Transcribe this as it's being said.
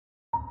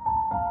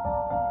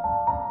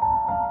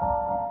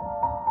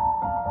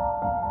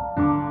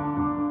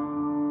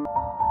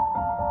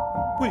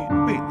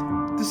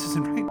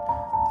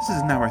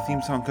that how our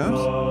theme song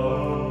goes?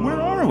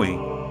 Where are we?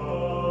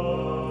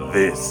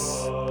 This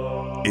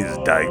is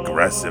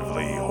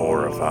Digressively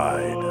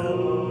Horrified.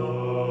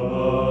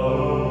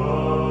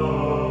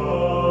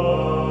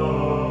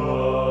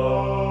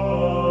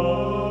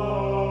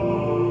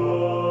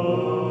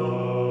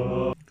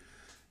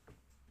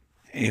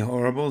 Hey,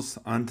 Horribles.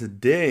 On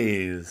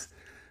today's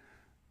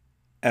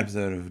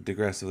episode of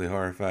Digressively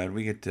Horrified,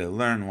 we get to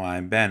learn why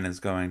Ben is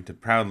going to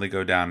proudly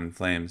go down in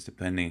flames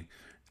defending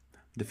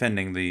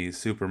the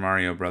Super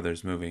Mario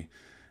Brothers movie.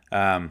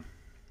 I'm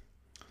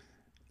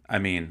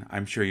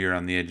sure you're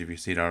on the edge of your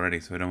seat already,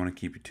 so I don't want to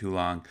keep you too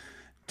long.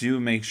 Do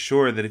make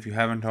sure that if you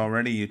haven't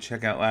already, you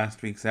check out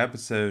last week's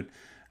episode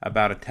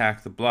about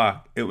Attack the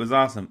Block. It was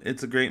awesome.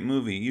 It's a great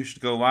movie. You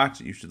should go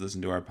watch it. You should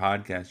listen to our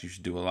podcast. You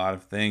should do a lot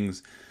of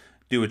things.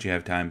 Do what you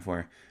have time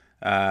for.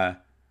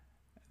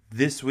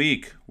 This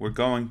week, we're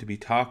going to be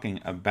talking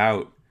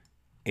about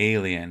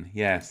Alien.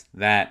 Yes,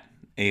 that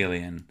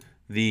Alien.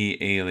 The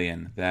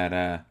Alien.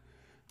 That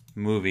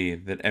movie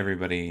that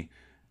everybody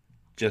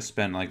just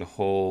spent like a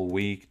whole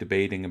week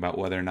debating about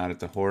whether or not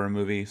it's a horror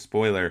movie.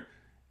 Spoiler,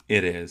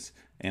 it is.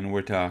 And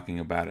we're talking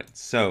about it.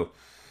 So,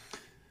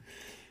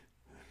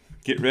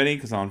 get ready,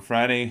 because on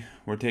Friday,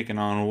 we're taking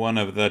on one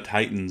of the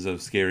titans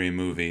of scary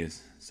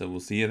movies. So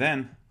we'll see you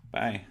then.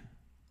 Bye.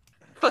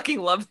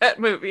 Fucking love that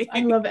movie.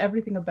 I love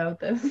everything about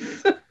this.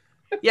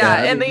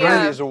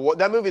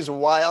 That movie's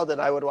wild, and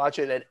I would watch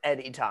it at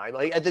any time.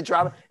 Like at the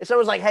drama, if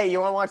someone's like, "Hey, you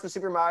want to watch the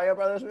Super Mario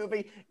Brothers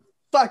movie?"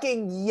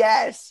 Fucking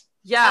yes.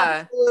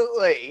 Yeah,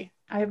 absolutely.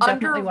 I have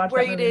definitely watched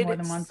that movie more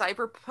underrated than once.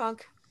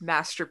 cyberpunk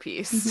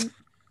masterpiece.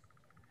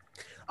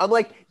 I'm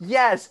like,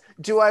 yes.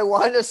 Do I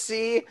want to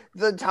see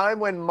the time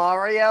when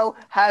Mario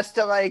has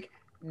to like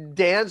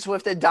dance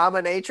with the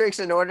dominatrix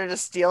in order to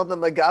steal the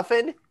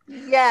MacGuffin?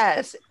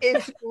 Yes,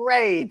 it's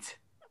great.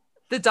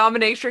 The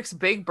dominatrix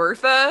Big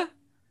Bertha.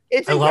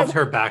 I loved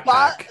her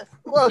backpack.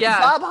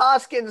 Bob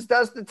Hoskins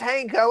does the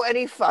tango and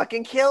he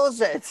fucking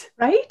kills it.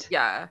 Right?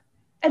 Yeah.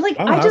 And like,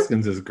 Bob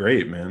Hoskins is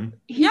great, man.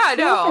 I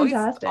know.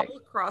 Fantastic. He's all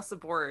across the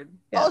board.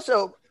 Yeah.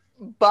 Also,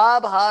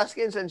 Bob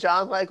Hoskins and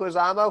John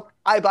Leguizamo,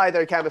 I buy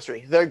their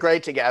chemistry. They're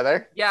great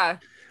together. Yeah.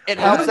 It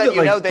helps that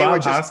they Bob were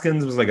just...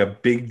 Hoskins was like a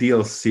big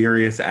deal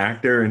serious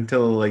actor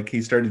until like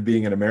he started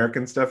being in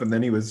American stuff, and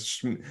then he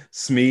was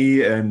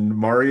Smee and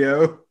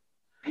Mario.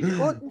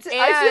 Well,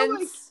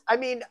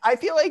 I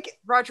feel like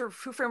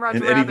Who Framed Roger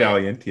and Rabbit. Eddie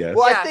Valiant, yes.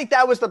 Well, I think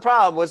that was the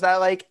problem, was that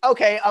like,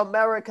 okay,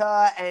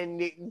 America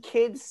and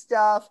kids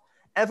stuff.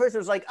 At first it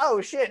was like, oh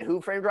shit,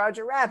 Who Framed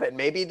Roger Rabbit?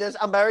 Maybe this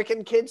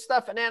American kids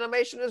stuff and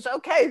animation is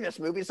okay. This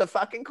movie's a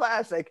fucking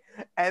classic.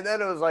 And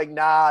then it was like,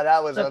 nah,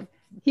 that was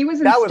He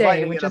was in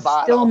Stay, which is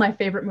still my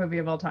favorite movie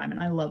of all time,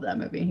 and I love that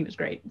movie. He was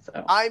great.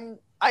 So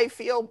I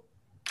feel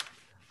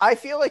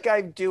like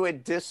I do a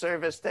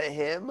disservice to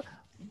him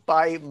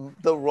by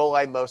the role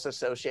I most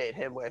associate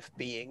him with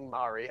being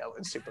Mario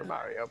in Super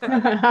Mario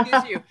Bros.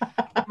 Excuse you.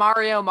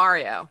 Mario.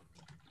 Mario,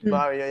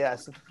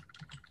 yes.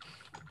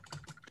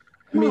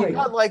 I mean,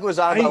 John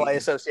Leguizamo I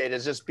associate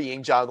as just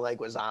being John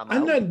Leguizamo.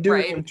 I'm not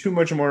doing him too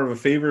much more of a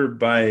favor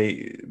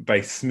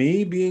by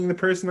Smee being the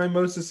person I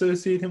most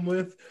associate him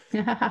with,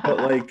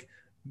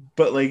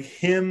 but like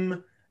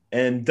him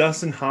and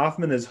Dustin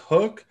Hoffman as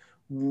Hook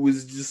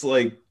was just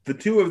like the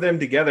two of them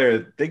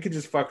together. They could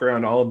just fuck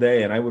around all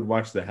day, and I would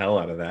watch the hell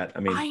out of that.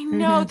 I mean, I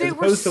know they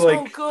were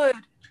so good.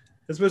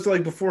 As opposed to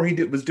like before he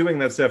was doing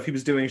that stuff, he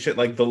was doing shit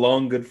like The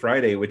Long Good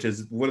Friday, which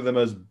is one of the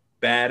most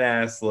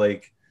badass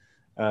like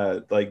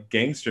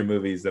gangster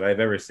movies that I've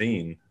ever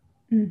seen.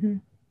 Mm-hmm.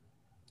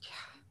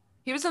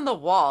 He was in The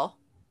Wall.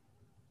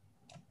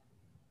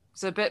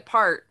 It's a bit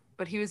part,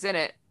 but he was in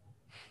it.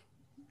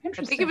 I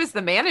think he was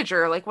the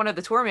manager, like one of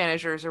the tour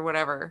managers or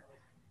whatever.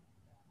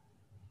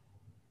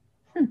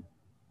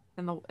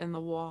 In the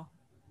Wall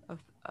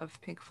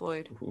of Pink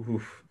Floyd.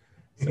 Oof.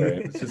 Sorry,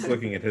 I was just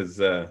looking at his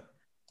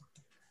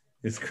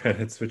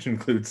credits, which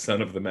include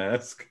Son of the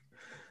Mask.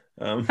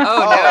 No!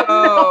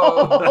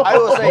 I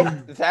will say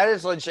that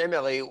is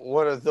legitimately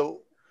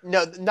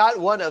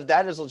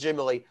that is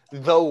legitimately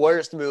the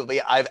worst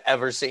movie I've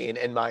ever seen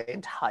in my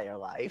entire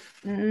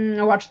life.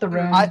 I watched The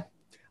Room.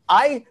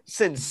 I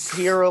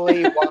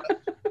sincerely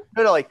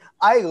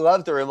I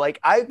love The Room. Like,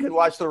 I could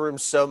watch The Room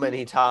so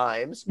many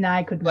times. No,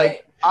 I couldn't.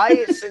 Like,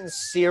 I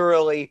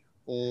sincerely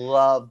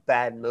love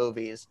bad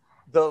movies.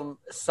 The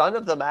Son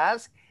of the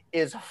Mask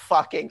is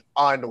fucking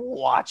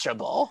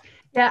unwatchable.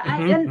 Yeah,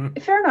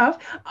 and fair enough.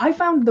 I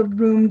found The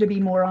Room to be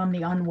more on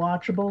the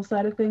unwatchable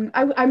side of things.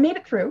 I made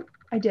it through.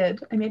 I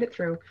made it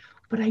through.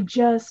 But I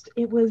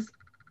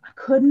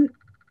couldn't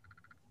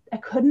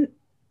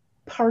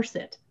parse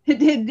it.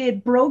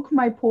 It broke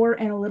my poor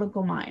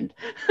analytical mind.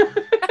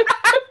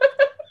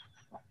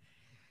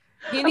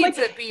 You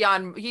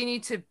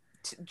need to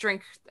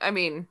drink. I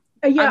mean,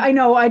 I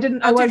know. I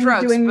wasn't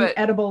drugs, doing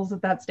edibles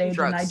at that stage,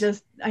 drugs.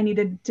 and I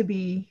needed to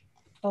be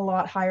a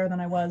lot higher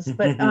than I was.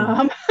 But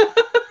I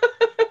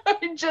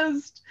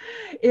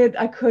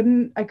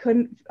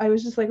I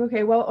was just like,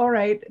 okay, well, all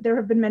right, there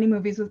have been many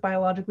movies with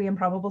biologically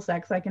improbable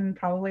sex. I can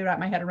probably wrap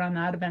my head around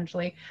that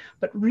eventually,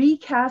 but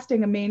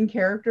recasting a main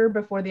character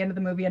before the end of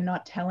the movie and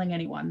not telling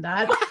anyone,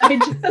 that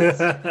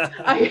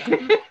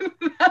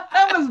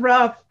was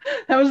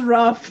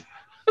rough.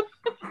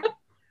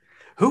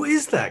 Who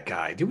is that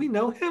guy? Do we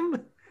know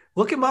him?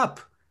 Look him up.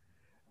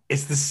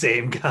 It's the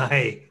same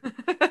guy.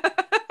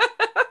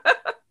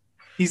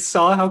 He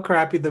saw how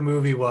crappy the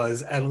movie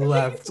was and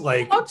left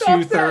like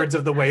 2/3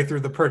 of the way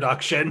through the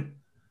production.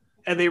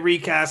 And they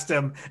recast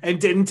him and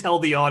didn't tell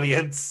the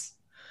audience.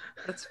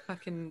 That's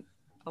fucking,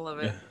 I love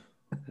it.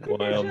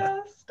 Wild.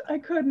 I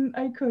couldn't.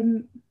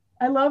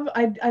 I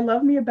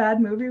love me a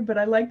bad movie, but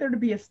I like there to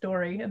be a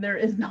story, and there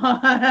is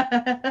not.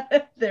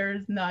 There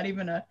is not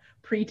even a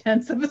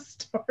pretense of a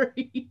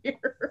story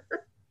here.